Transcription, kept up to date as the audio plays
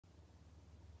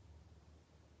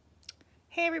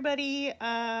Hey everybody,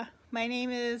 my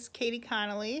name is Katie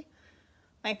Connolly.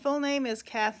 My full name is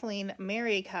Kathleen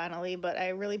Mary Connolly, but I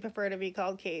really prefer to be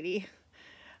called Katie.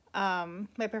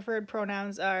 My preferred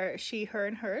pronouns are she, her,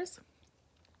 and hers.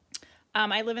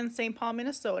 I live in St. Paul,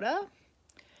 Minnesota,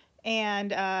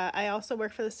 and I also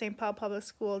work for the St. Paul Public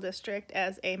School District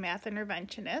as a math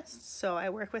interventionist. So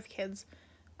I work with kids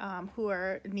who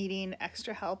are needing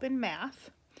extra help in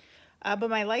math.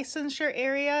 But my licensure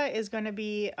area is going to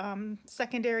be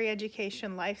secondary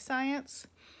education life science.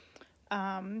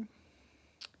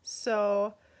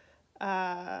 So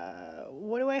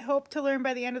what do I hope to learn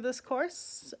by the end of this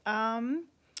course? I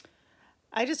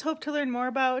just hope to learn more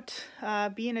about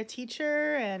being a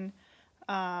teacher and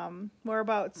more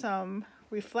about some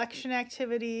reflection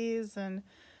activities and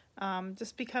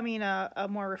just becoming a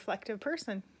more reflective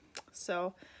person.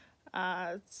 So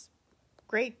it's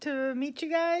great to meet you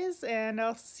guys, and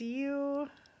I'll see you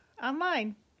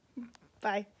online.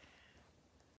 Bye.